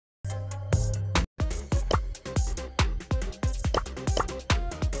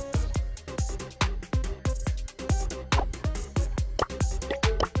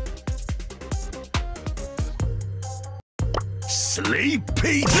Simply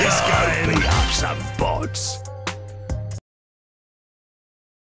pizza! Let's go beat up some bots!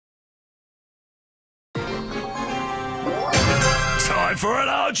 Time for an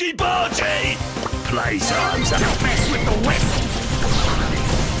argy bargy! Playtime's up! Don't mess with the whistle!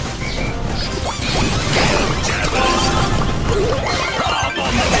 I'm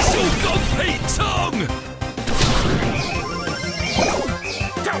on the whistle, gone Pete Tong!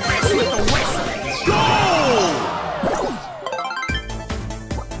 Don't mess with the whistle! Go!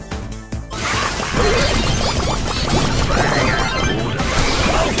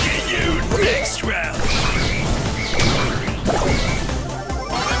 I'll get you next round!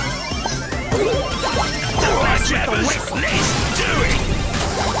 Alright, Jabbers, let's do it!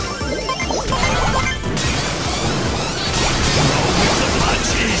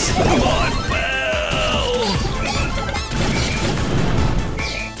 Punches! My bell!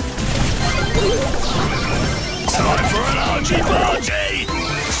 Time for an argy-bargy!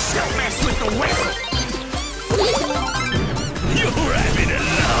 Don't mess with the whistle! You're having a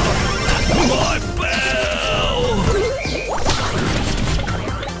laugh! My bell!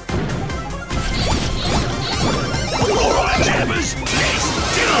 Alright, Jabbers, let's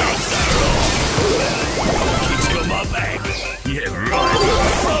do it! Kids got my back. Yeah, right.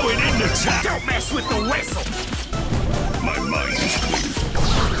 Throw it in the tap. Don't mess with the whistle! My mind is clear.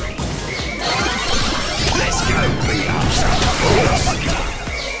 Let's go beat up some.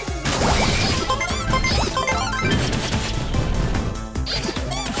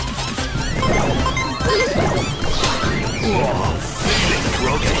 Oh, feeling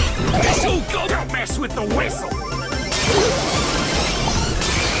groggy. It's all gone. Don't mess with the whistle!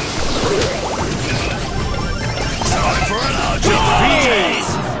 Time for an argy-bargy!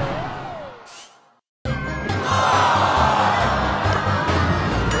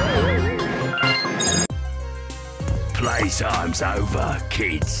 Playtime's over,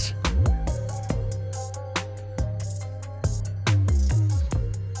 kids.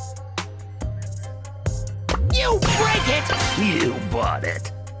 You break it! You bought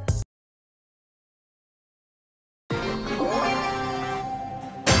it.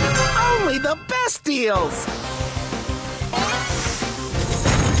 Only the best deals!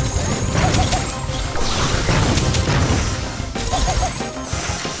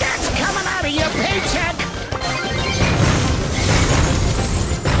 That's coming out of your paycheck!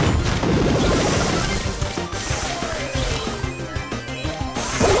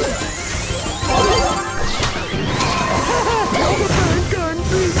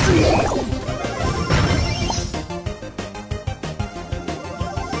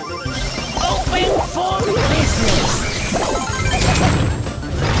 Open for business!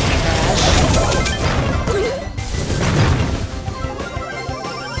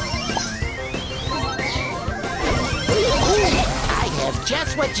 I have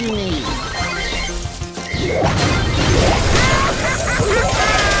just what you need.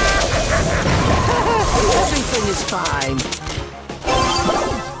 Everything is fine.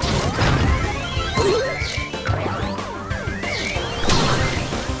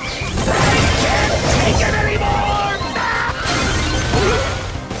 Take it anymore!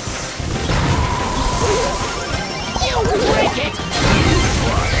 You break it!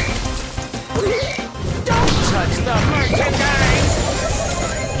 Don't touch the merchandise!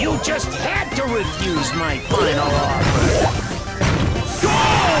 You just had to refuse my final offer! Go!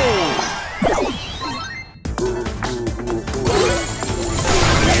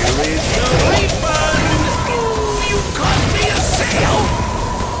 Here is the refund! Ooh, you caught me a sale!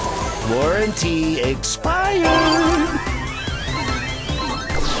 Warranty expired!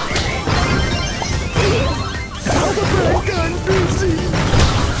 How the break gone busy!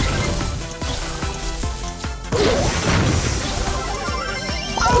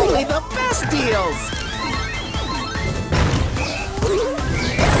 Only the best deals!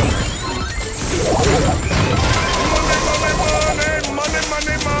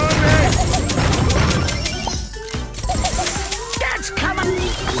 Money! That's coming!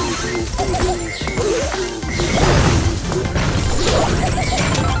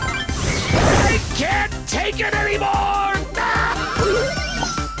 I can't take it anymore!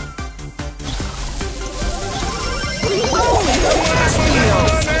 Only the best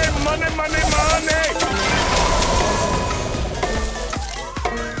deals! Money!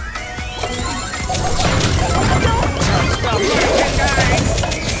 Don't touch the merchandise!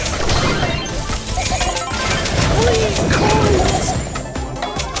 Please, coins!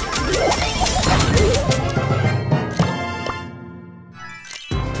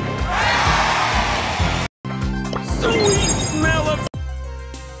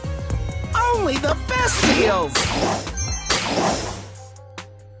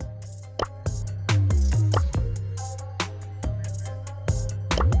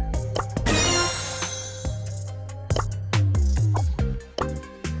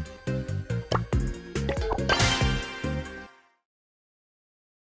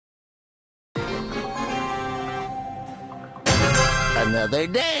 Another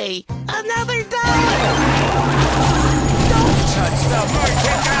day, another dollar! Don't touch the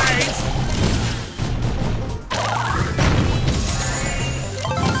merchandise!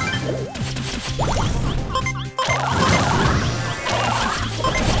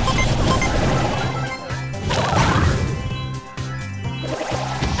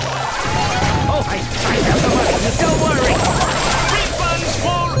 Oh, I have the money. Don't worry. Refunds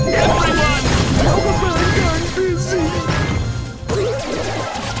for everyone. I'm busy.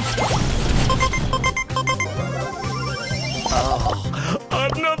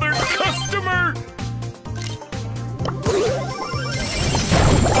 Another customer.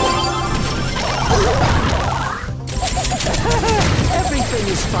 Everything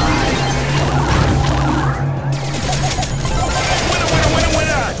is fine.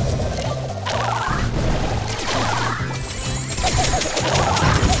 Winner.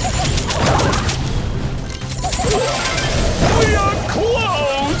 We are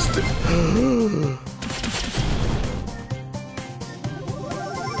closed.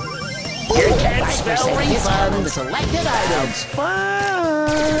 You can't spell Refund refund. selected items.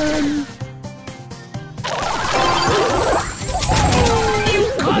 Fun. You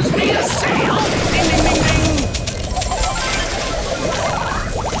caused me a sale. Ding, ding, ding, ding.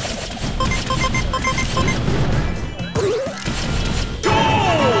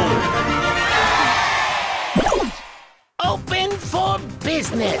 Open for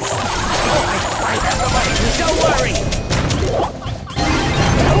business. I have the money. Don't worry.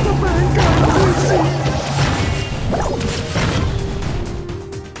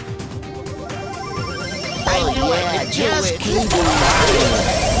 Oh yeah, just keep buying.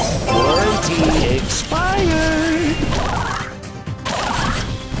 Warranty expired.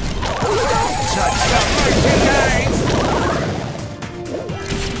 Touch the merchandise.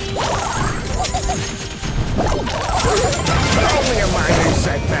 Only a minor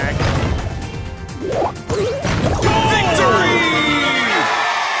setback. Victory!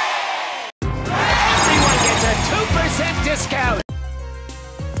 Everyone gets a 2% discount.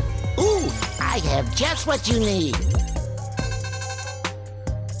 Ooh, I have just what you need.